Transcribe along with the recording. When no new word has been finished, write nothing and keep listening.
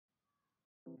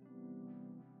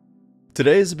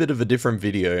Today is a bit of a different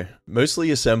video,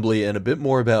 mostly assembly and a bit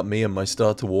more about me and my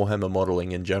start to Warhammer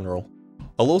modelling in general.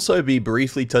 I'll also be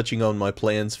briefly touching on my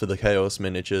plans for the Chaos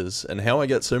miniatures and how I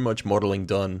get so much modelling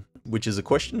done, which is a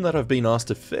question that I've been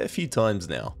asked a fair few times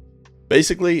now.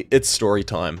 Basically, it's story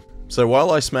time. So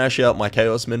while I smash out my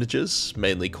Chaos miniatures,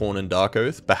 mainly Khorne and Dark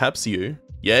Oath, perhaps you,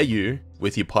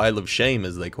 with your pile of shame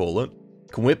as they call it,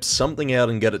 can whip something out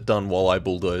and get it done while I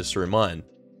bulldoze through mine,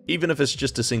 even if it's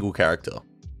just a single character.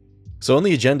 So on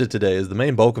the agenda today is the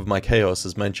main bulk of my Chaos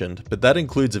as mentioned, but that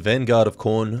includes a Vanguard of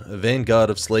Khorne, a Vanguard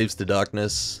of Slaves to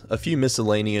Darkness, a few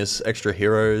miscellaneous extra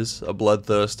heroes, a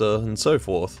Bloodthirster, and so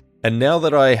forth. And now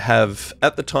that I have,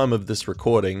 at the time of this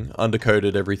recording,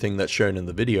 undercoded everything that's shown in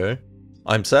the video,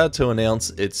 I'm sad to announce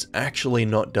it's actually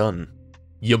not done.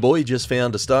 Your boy just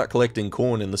found a start collecting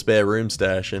Khorne in the spare room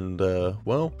stash and,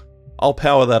 well, I'll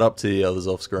power that up to the others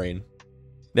off screen.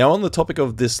 Now on the topic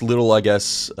of this little,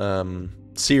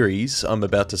 series I'm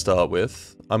about to start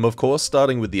with, I'm of course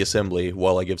starting with the assembly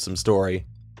while I give some story.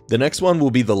 The next one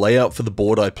will be the layout for the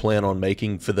board I plan on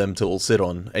making for them to all sit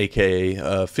on,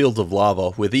 aka fields of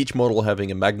lava, with each model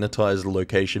having a magnetized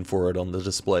location for it on the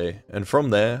display, and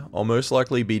from there I'll most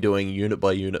likely be doing unit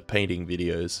by unit painting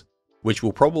videos, which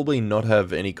will probably not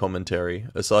have any commentary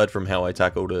aside from how I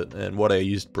tackled it and what I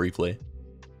used briefly.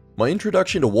 My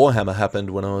introduction to Warhammer happened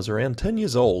when I was around 10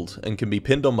 years old and can be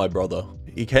pinned on my brother.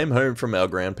 He came home from our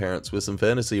grandparents with some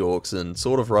fantasy orcs and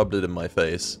sort of rubbed it in my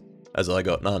face, as I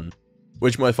got none,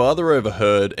 which my father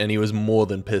overheard and he was more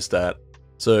than pissed at.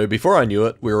 So before I knew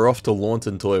it, we were off to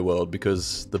Launton Toy World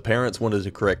because the parents wanted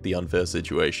to correct the unfair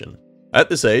situation. At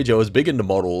this age I was big into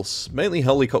models, mainly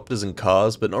helicopters and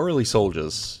cars but not really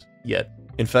soldiers, yet.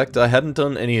 In fact, I hadn't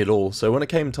done any at all, so when it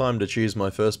came time to choose my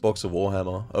first box of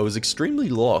Warhammer, I was extremely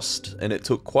lost, and it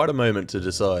took quite a moment to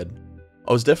decide.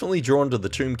 I was definitely drawn to the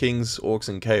Tomb Kings, Orcs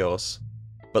and Chaos,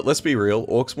 but let's be real,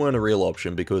 Orcs weren't a real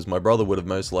option because my brother would have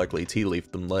most likely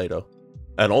tea-leafed them later.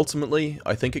 And ultimately,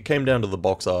 I think it came down to the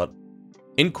box art.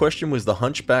 In question was the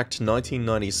hunchbacked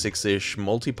 1996-ish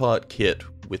multi-part kit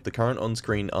with the current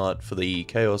on-screen art for the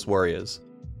Chaos Warriors,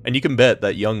 and you can bet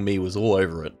that young me was all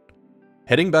over it.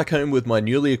 Heading back home with my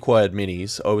newly acquired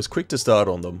minis, I was quick to start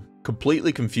on them,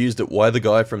 completely confused at why the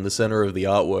guy from the center of the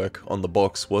artwork on the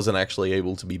box wasn't actually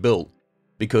able to be built,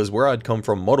 because where I'd come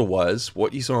from model-wise,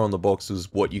 what you saw on the box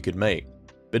was what you could make.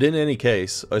 But in any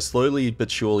case, I slowly but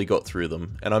surely got through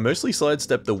them, and I mostly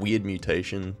sidestepped the weird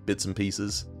mutation bits and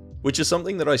pieces, which is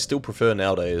something that I still prefer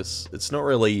nowadays. It's not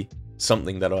really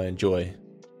something that I enjoy.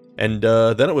 And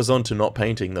then it was on to not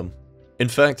painting them. In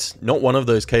fact, not one of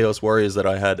those Chaos Warriors that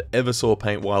I had ever saw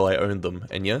paint while I owned them,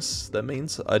 and yes, that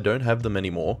means I don't have them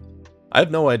anymore. I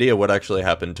have no idea what actually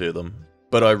happened to them,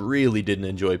 but I really didn't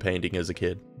enjoy painting as a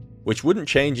kid, which wouldn't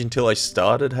change until I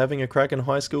started having a crack in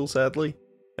high school, sadly.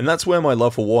 And that's where my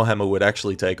love for Warhammer would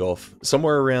actually take off.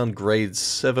 Somewhere around grades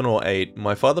 7 or 8,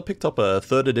 my father picked up a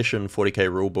 3rd edition 40k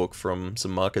rulebook from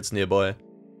some markets nearby,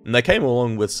 and they came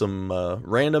along with some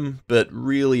random, but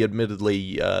really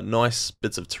admittedly nice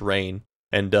bits of terrain.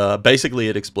 And basically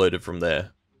it exploded from there.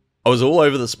 I was all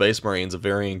over the Space Marines of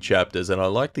varying chapters and I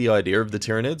liked the idea of the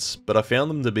Tyranids, but I found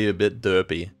them to be a bit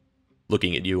derpy.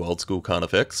 Looking at you old school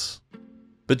Carnifex.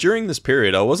 But during this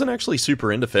period I wasn't actually super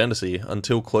into fantasy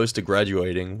until close to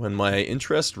graduating when my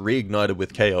interest reignited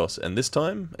with Chaos, and this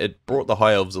time it brought the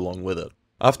High Elves along with it.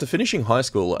 After finishing high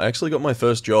school I actually got my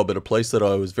first job at a place that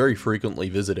I was very frequently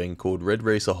visiting called Red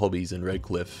Racer Hobbies in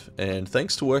Redcliffe, and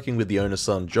thanks to working with the owner's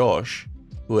son Josh,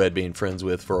 who I had been friends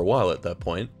with for a while at that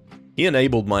point, he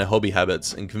enabled my hobby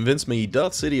habits and convinced me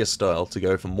Darth Sidious style to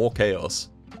go for more Chaos,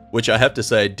 which I have to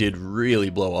say did really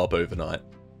blow up overnight.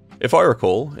 If I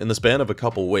recall, in the span of a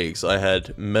couple weeks I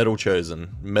had Metal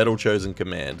Chosen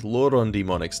Command, Lord on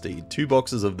Demonic Steed, 2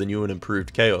 boxes of the new and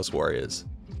improved Chaos Warriors,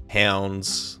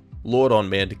 Hounds, Lord on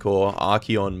Manticore,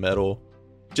 Archeon Metal,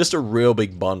 just a real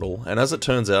big bundle, and as it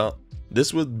turns out,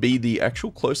 this would be the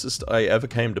actual closest I ever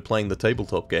came to playing the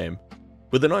tabletop game,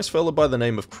 with a nice fella by the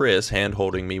name of Chris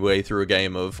hand-holding me way through a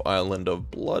game of Island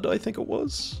of Blood, I think it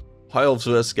was? High Elves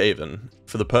vs Skaven,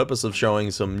 for the purpose of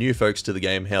showing some new folks to the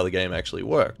game how the game actually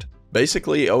worked.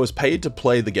 Basically, I was paid to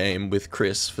play the game with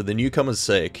Chris for the newcomers'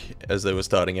 sake as they were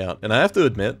starting out, and I have to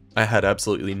admit, I had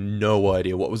absolutely no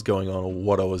idea what was going on or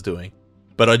what I was doing.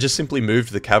 But I just simply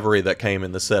moved the cavalry that came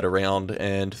in the set around,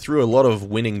 and through a lot of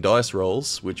winning dice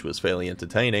rolls, which was fairly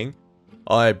entertaining,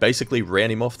 I basically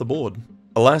ran him off the board.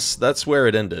 Alas, that's where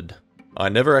it ended. I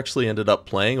never actually ended up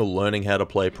playing or learning how to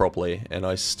play properly, and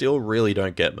I still really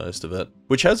don't get most of it.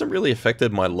 Which hasn't really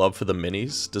affected my love for the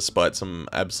minis, despite some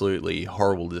absolutely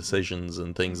horrible decisions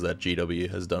and things that GW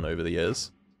has done over the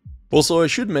years. Also, I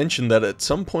should mention that at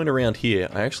some point around here,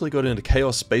 I actually got into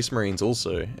Chaos Space Marines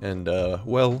also, and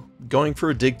well, going for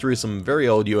a dig through some very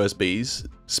old USBs,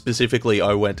 specifically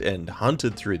I went and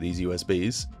hunted through these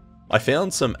USBs, I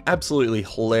found some absolutely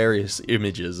hilarious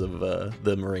images of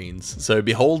the Marines, so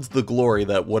behold the glory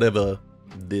that whatever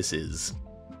this is.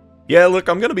 Yeah, look,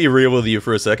 I'm gonna be real with you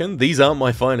for a second, these aren't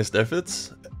my finest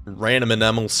efforts. Random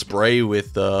enamel spray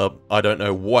with, I don't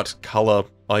know what colour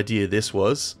idea this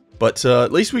was. But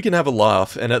at least we can have a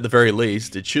laugh, and at the very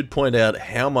least, it should point out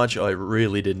how much I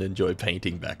really didn't enjoy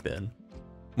painting back then.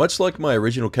 Much like my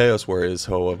original Chaos Warriors,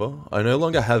 however, I no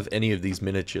longer have any of these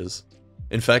miniatures.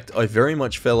 In fact, I very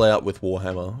much fell out with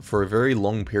Warhammer for a very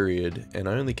long period, and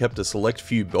I only kept a select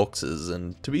few boxes,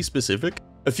 and to be specific,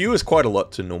 a few is quite a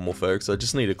lot to normal folks, I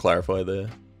just need to clarify there.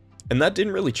 And that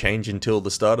didn't really change until the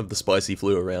start of the spicy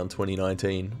flu around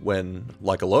 2019, when,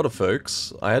 like a lot of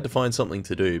folks, I had to find something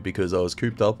to do because I was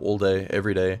cooped up all day,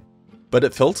 every day. But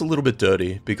it felt a little bit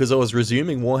dirty, because I was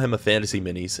resuming Warhammer Fantasy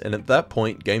Minis, and at that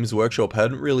point, Games Workshop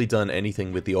hadn't really done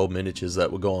anything with the old miniatures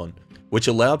that were gone, which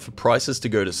allowed for prices to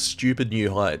go to stupid new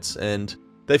heights, and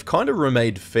they've kind of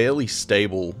remained fairly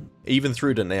stable, even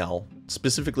through to now.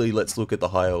 Specifically, let's look at the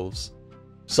High Elves.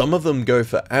 Some of them go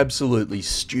for absolutely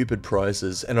stupid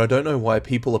prices, and I don't know why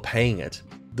people are paying it.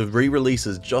 The re-release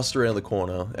is just around the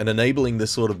corner, and enabling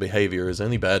this sort of behaviour is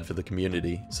only bad for the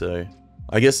community, so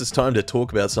I guess it's time to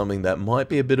talk about something that might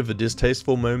be a bit of a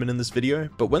distasteful moment in this video,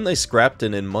 but when they scrapped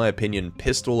and in my opinion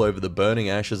pissed all over the burning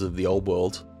ashes of the old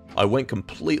world, I went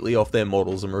completely off their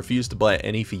models and refused to buy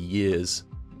any for years,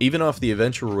 even after the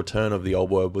eventual return of the old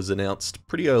world was announced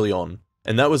pretty early on.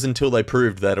 And that was until they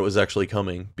proved that it was actually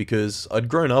coming, because I'd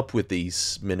grown up with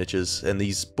these miniatures and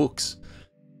these books.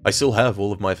 I still have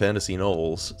all of my fantasy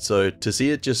novels, so to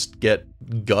see it just get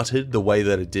gutted the way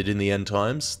that it did in the end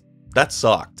times, that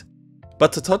sucked.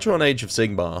 But to touch on Age of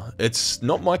Sigmar, it's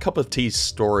not my cup of tea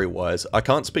story-wise. I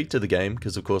can't speak to the game,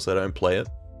 because of course I don't play it,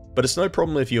 but it's no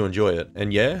problem if you enjoy it.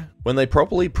 And yeah, when they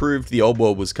properly proved the old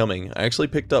world was coming, I actually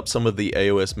picked up some of the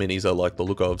AOS minis I like the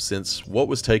look of, since what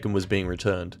was taken was being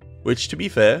returned. Which, to be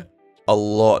fair, a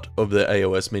lot of the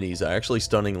AOS minis are actually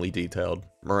stunningly detailed.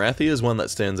 Marathia is one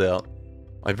that stands out.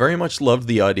 I very much loved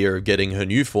the idea of getting her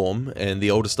new form, and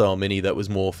the older style mini that was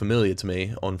more familiar to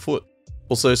me, on foot.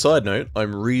 Also, side note,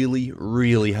 I'm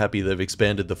really happy they've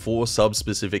expanded the 4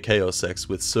 sub-specific Chaos sects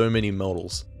with so many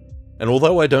models. And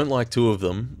although I don't like 2 of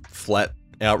them, flat,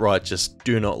 outright just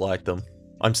do not like them,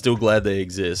 I'm still glad they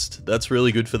exist. That's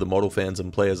really good for the model fans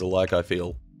and players alike, I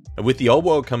feel. And with the old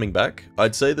world coming back,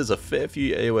 I'd say there's a fair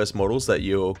few AOS models that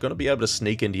you're going to be able to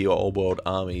sneak into your old world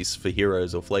armies for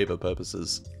heroes or flavor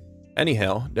purposes.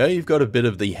 Anyhow, now you've got a bit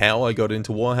of the how I got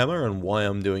into Warhammer and why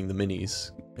I'm doing the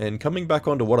minis. And coming back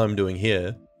onto what I'm doing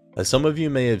here, as some of you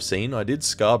may have seen, I did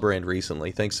Scarbrand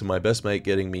recently thanks to my best mate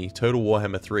getting me Total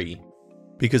Warhammer 3.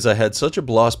 Because I had such a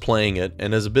blast playing it,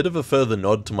 and as a bit of a further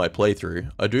nod to my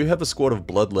playthrough, I do have a squad of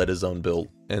Bloodletters unbuilt,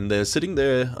 and they're sitting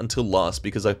there until last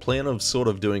because I plan on sort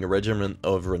of doing a regiment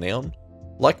of renown,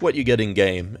 like what you get in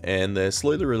game, and they're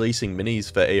slowly releasing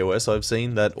minis for AOS I've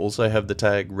seen that also have the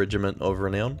tag Regiment of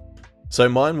Renown. So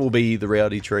mine will be the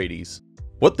Rowdy Tradies.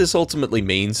 What this ultimately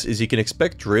means is you can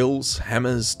expect drills,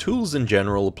 hammers, tools in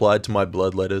general applied to my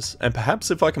Bloodletters, and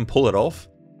perhaps if I can pull it off,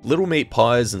 little meat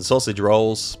pies and sausage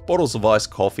rolls, bottles of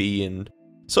iced coffee and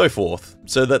so forth,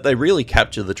 so that they really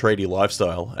capture the tradie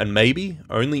lifestyle, and maybe,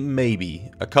 only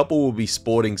maybe, a couple will be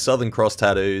sporting Southern Cross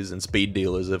tattoos and speed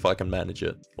dealers if I can manage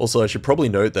it. Also, I should probably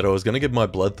note that I was going to give my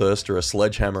Bloodthirster a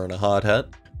sledgehammer and a hard hat,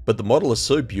 but the model is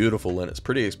so beautiful and it's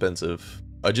pretty expensive.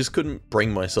 I just couldn't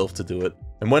bring myself to do it.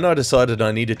 And when I decided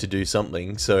I needed to do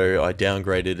something, so I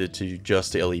downgraded it to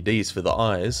just LEDs for the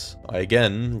eyes, I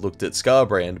again looked at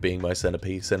Scarbrand being my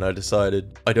centerpiece, and I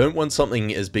decided I don't want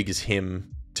something as big as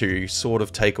him to sort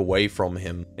of take away from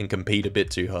him and compete a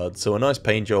bit too hard, so a nice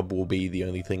paint job will be the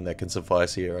only thing that can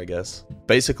suffice here, I guess.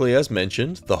 Basically, as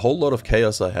mentioned, the whole lot of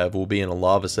chaos I have will be in a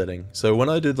lava setting, so when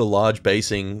I do the large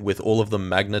basing with all of them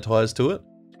magnetized to it,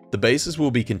 the bases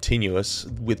will be continuous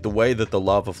with the way that the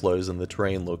lava flows and the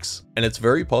terrain looks, and it's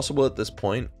very possible at this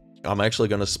point I'm actually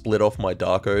going to split off my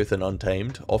Dark Oath and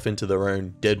Untamed off into their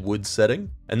own Deadwood setting,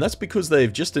 and that's because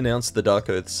they've just announced the Dark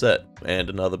Oath set and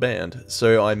another band,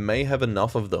 so I may have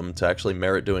enough of them to actually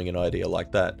merit doing an idea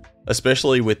like that,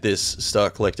 especially with this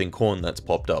start collecting Khorne that's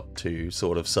popped up to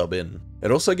sort of sub in. It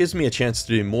also gives me a chance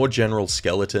to do more general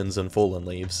skeletons and fallen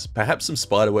leaves, perhaps some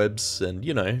spiderwebs and,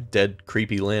 you know, dead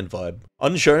creepy land vibe.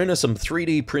 Unshown are some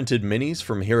 3D printed minis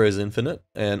from Heroes Infinite,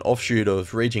 an offshoot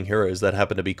of Raging Heroes that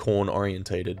happen to be Khorne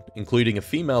orientated, including a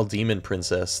female demon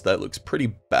princess that looks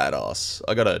pretty badass,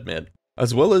 I gotta admit.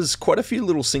 as well as quite a few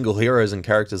little single heroes and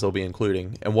characters I'll be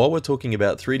including. And while we're talking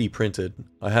about 3D printed,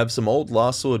 I have some old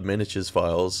Last Sword miniatures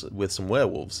files with some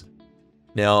werewolves.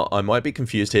 Now, I might be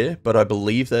confused here, but I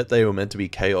believe that they were meant to be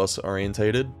chaos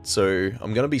orientated, so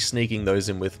I'm going to be sneaking those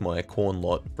in with my Khorne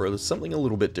lot for something a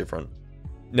little bit different.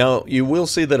 Now, you will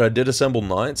see that I did assemble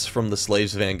knights from the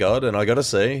Slaves Vanguard, and I gotta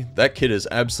say, that kit is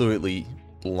absolutely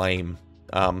lame.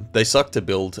 They suck to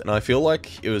build, and I feel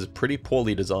like it was pretty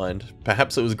poorly designed.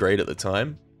 Perhaps it was great at the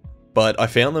time, but I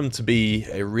found them to be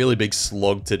a really big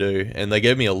slog to do, and they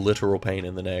gave me a literal pain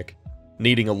in the neck,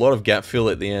 needing a lot of gap fill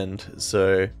at the end,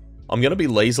 so I'm going to be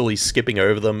lazily skipping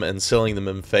over them and selling them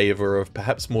in favor of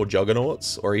perhaps more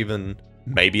Juggernauts, or even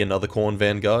maybe another Khorne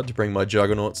Vanguard to bring my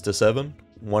Juggernauts to 7.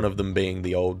 One of them being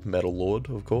the old Metal Lord,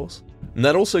 of course. And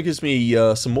that also gives me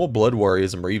some more Blood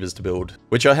Warriors and Reavers to build,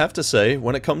 which I have to say,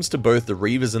 when it comes to both the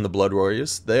Reavers and the Blood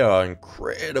Warriors, they are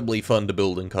incredibly fun to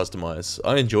build and customize.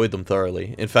 I enjoyed them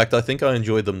thoroughly. In fact, I think I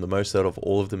enjoyed them the most out of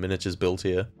all of the miniatures built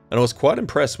here. And I was quite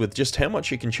impressed with just how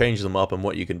much you can change them up and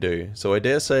what you can do, so I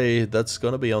dare say that's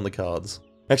gonna be on the cards.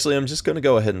 Actually, I'm just going to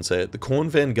go ahead and say it. The Khorne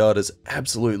Vanguard is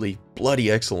absolutely bloody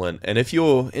excellent, and if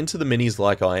you're into the minis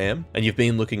like I am, and you've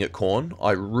been looking at Khorne,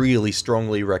 I really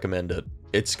strongly recommend it.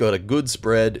 It's got a good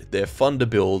spread, they're fun to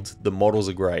build, the models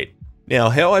are great. Now,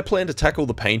 how I plan to tackle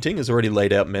the painting is already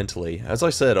laid out mentally. As I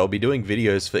said, I'll be doing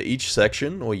videos for each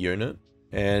section or unit,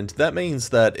 and that means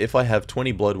that if I have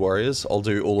 20 Blood Warriors, I'll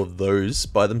do all of those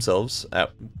by themselves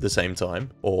at the same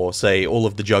time, or say all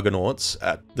of the Juggernauts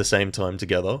at the same time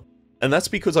together. And that's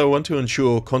because I want to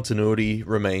ensure continuity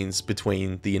remains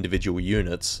between the individual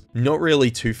units. Not really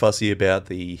too fussy about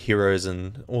the heroes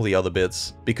and all the other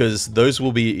bits, because those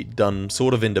will be done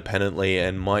sort of independently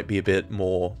and might be a bit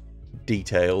more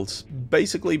detailed,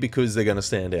 basically because they're going to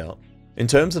stand out. In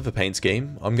terms of a paint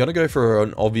scheme, I'm going to go for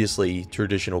an obviously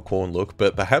traditional Khorne look,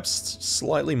 but perhaps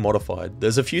slightly modified.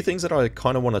 There's a few things that I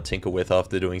kind of want to tinker with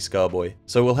after doing Scarboy,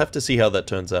 so we'll have to see how that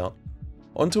turns out.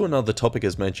 On to another topic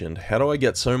as mentioned, how do I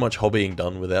get so much hobbying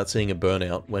done without seeing a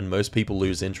burnout when most people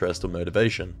lose interest or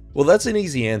motivation? Well, that's an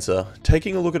easy answer.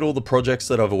 Taking a look at all the projects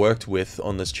that I've worked with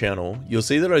on this channel, you'll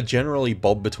see that I generally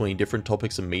bob between different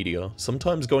topics of media,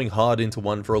 sometimes going hard into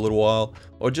one for a little while,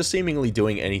 or just seemingly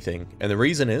doing anything, and the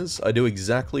reason is, I do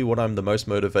exactly what I'm the most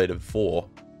motivated for,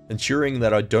 ensuring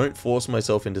that I don't force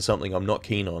myself into something I'm not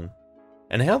keen on.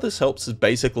 And how this helps is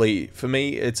basically, for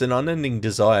me, it's an unending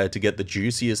desire to get the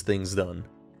juiciest things done.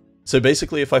 So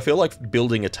basically, if I feel like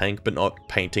building a tank but not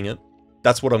painting it,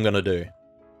 that's what I'm gonna do.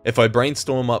 If I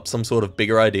brainstorm up some sort of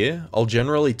bigger idea, I'll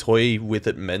generally toy with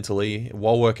it mentally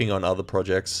while working on other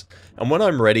projects, and when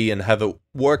I'm ready and have it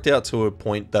worked out to a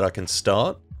point that I can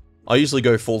start, I usually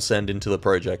go full send into the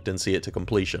project and see it to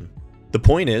completion. The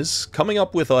point is, coming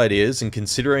up with ideas and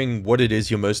considering what it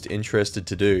is you're most interested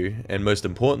to do, and most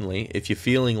importantly, if you're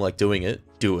feeling like doing it,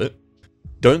 do it.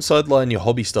 Don't sideline your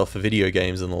hobby stuff for video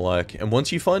games and the like, and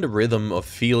once you find a rhythm of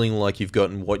feeling like you've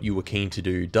gotten what you were keen to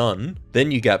do done,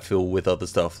 then you gap fill with other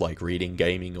stuff like reading,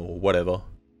 gaming, or whatever.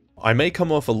 I may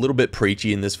come off a little bit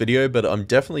preachy in this video, but I'm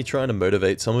definitely trying to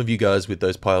motivate some of you guys with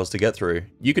those piles to get through.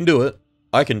 You can do it,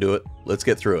 I can do it, let's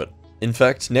get through it. In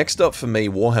fact, next up for me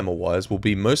Warhammer wise will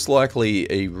be most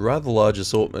likely a rather large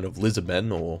assortment of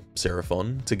Lizardmen, or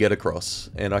Seraphon, to get across,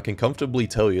 and I can comfortably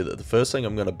tell you that the first thing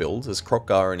I'm going to build is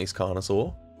Krokgar and his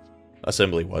Carnosaur,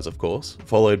 assembly wise of course,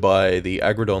 followed by the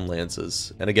Agrodon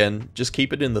Lancers, and again, just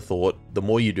keep it in the thought, the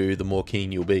more you do, the more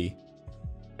keen you'll be.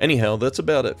 Anyhow, that's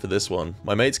about it for this one.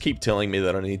 My mates keep telling me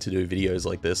that I need to do videos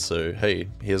like this, so hey,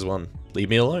 here's one. Leave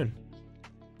me alone.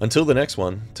 Until the next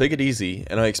one, take it easy,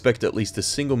 and I expect at least a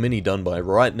single mini done by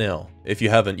right now. If you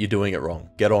haven't, you're doing it wrong.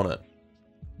 Get on it.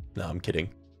 No, I'm kidding.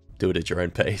 Do it at your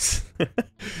own pace.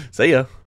 See ya.